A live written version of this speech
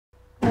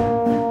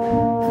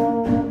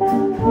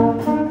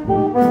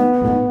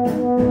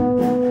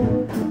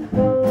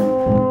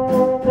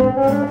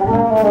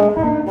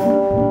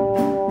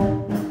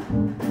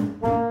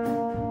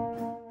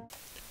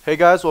Hey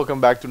guys, welcome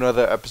back to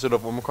another episode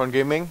of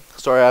OmicronGaming.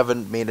 Sorry I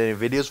haven't made any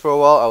videos for a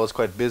while. I was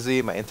quite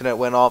busy, my internet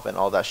went off and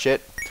all that shit.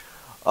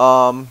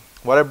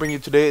 What I bring you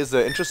today is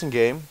an interesting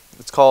game.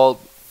 It's called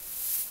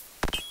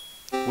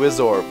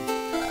Wizorb.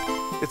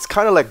 It's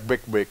kind of like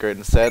brickbreaker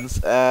in a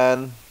sense,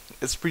 and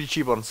it's pretty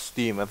cheap on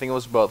Steam. I think it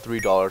was about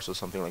 $3 or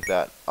something like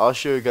that. I'll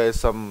show you guys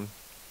some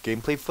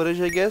gameplay footage,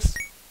 I guess.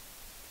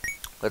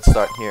 Let's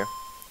start here.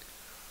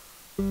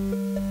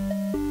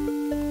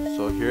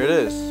 So here it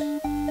is.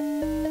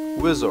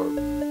 Wizorb.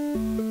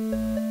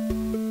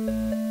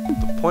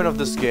 The point of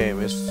this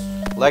game is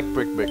like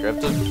brickbreaker. I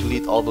have to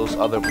delete all those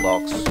other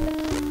blocks.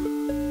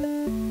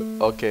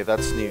 Okay,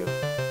 that's new.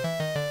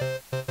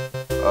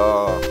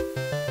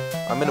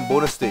 I'm in a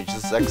bonus stage.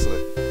 This is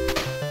excellent.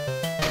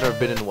 I've never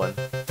been in one.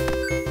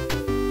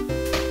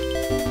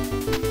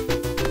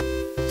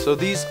 So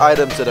these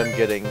items that I'm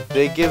getting,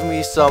 they give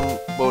me some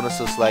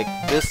bonuses. Like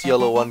this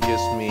yellow one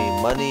gives me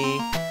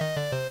money.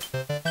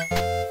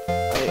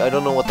 I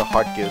don't know what the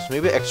heart gives.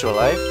 Maybe extra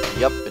life?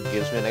 Yep, it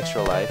gives me an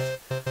extra life.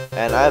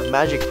 And I have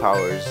magic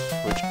powers,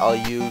 which I'll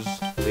use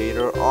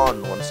later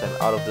on once I'm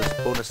out of this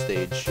bonus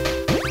stage.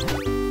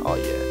 Oh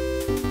yeah.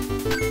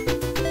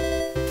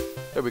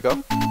 There we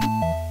go.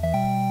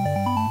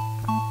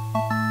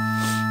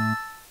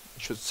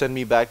 It should send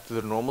me back to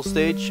the normal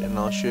stage, and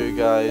I'll show you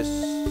guys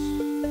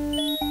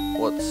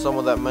what some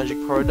of that magic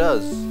power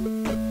does.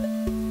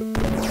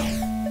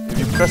 If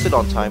you press it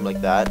on time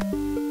like that,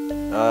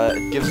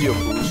 it gives you a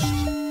boost,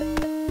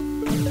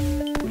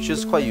 which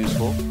is quite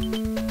useful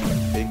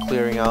in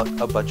clearing out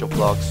a bunch of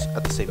blocks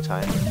at the same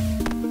time.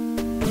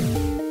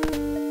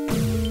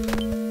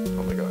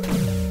 Oh my god.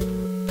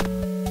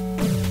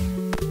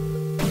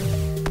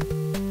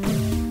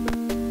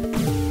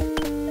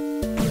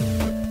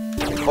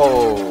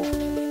 Oh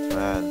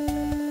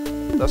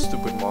man, that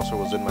stupid monster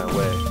was in my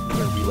way. I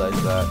didn't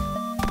realize that.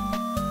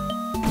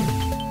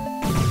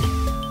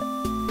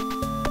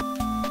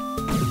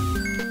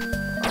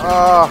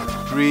 Ah,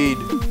 greed.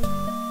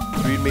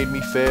 Greed made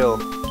me fail.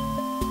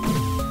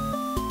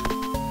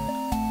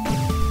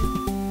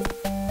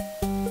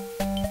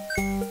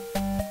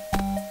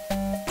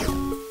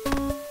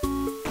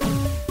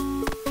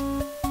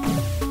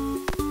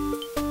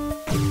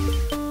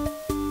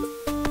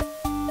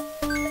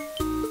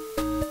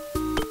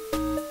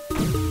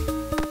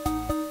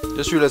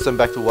 Just realized I'm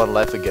back to 1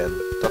 life again.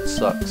 That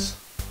sucks.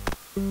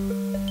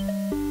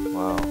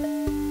 Wow.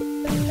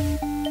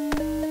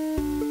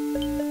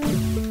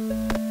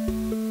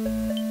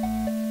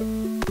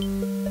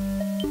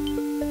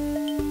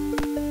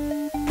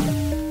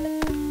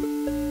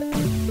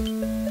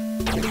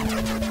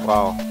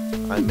 Wow,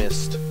 I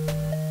missed.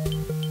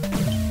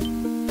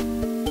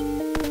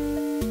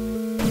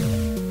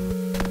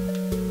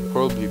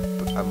 Probably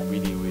I'm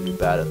really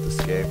bad at this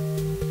game.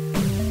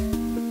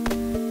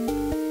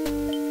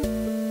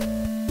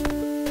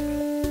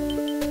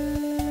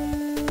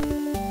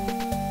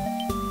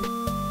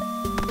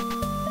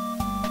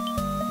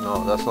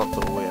 No, that's not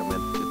the way I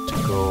meant it to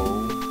go.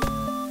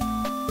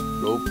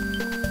 Nope.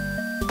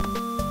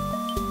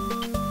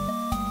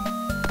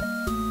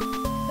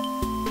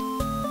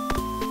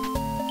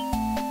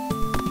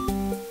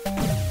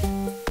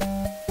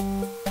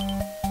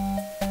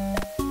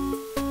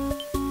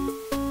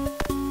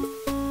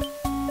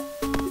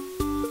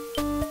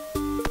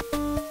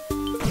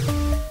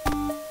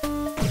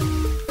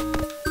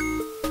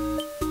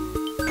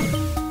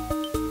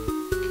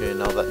 Okay,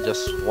 now that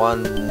just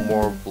one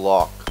more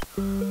block.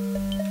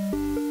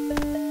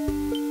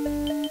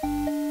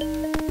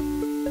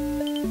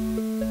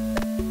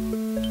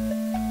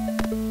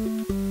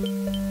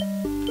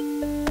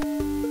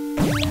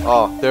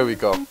 Oh, there we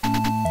go.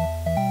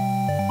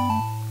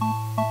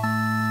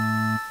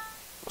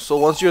 So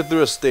once you're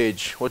through a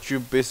stage, what you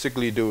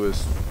basically do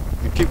is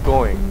you keep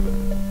going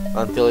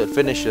until it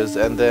finishes,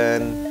 and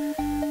then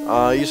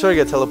you sort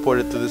of get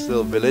teleported to this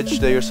little village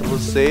that you're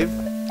supposed to save.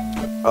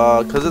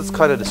 Cause it's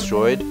kind of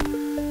destroyed,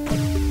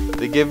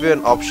 they give you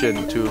an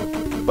option to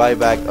buy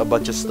back a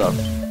bunch of stuff.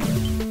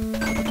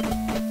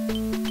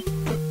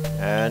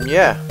 And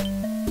yeah,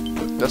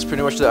 that's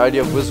pretty much the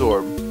idea of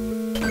Wizorb.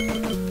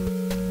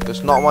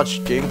 There's not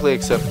much gameplay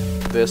except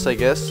this, I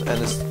guess,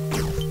 and it's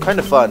kind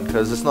of fun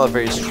because it's not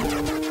very.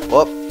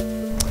 Well,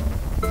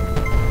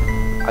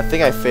 I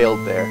think I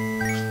failed there,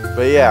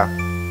 but yeah.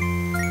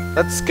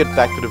 Let's get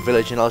back to the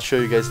village, and I'll show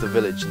you guys the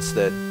village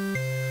instead.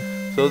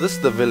 So this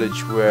is the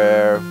village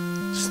where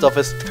stuff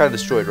is kind of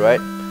destroyed, right?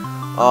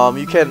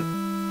 You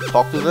can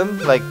talk to them.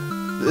 Like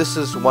this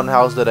is one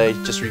house that I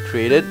just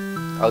recreated.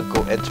 I'll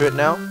go enter it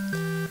now.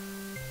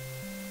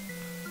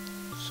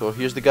 So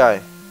here's the guy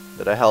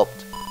that I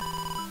helped.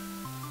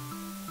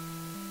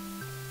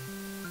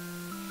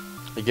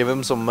 I gave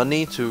him some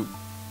money to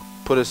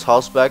put his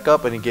house back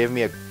up, and he gave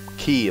me a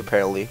key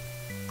apparently.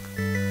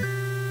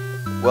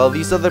 Well,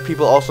 these other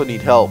people also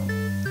need help.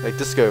 Like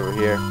this guy over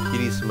here, he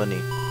needs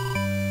money.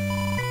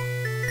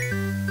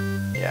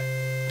 Yeah,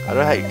 I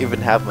don't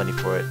even have money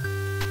for it.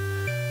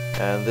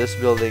 And this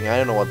building, I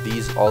don't know what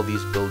all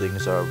these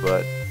buildings are,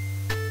 but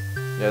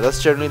yeah,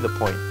 that's generally the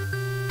point.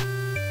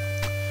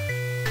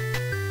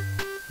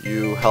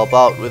 you help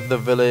out with the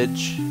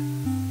village,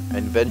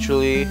 and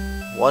eventually,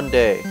 one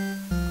day,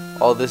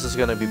 all this is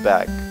gonna be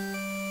back.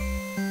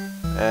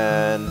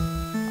 And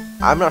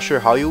I'm not sure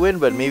how you win,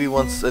 but maybe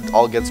once it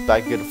all gets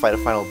back, you get to fight a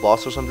final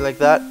boss or something like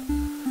that.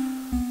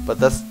 But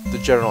that's the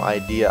general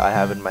idea I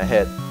have in my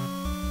head.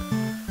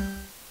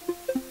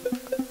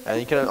 And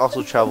you can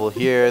also travel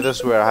here. This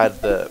is where I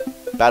had the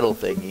battle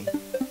thingy.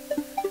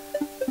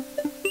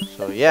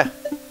 So yeah,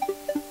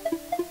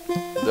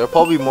 there are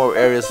probably more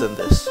areas than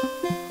this.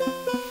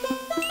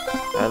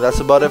 And that's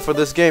about it for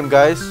this game,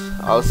 guys.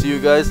 I'll see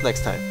you guys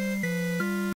next time.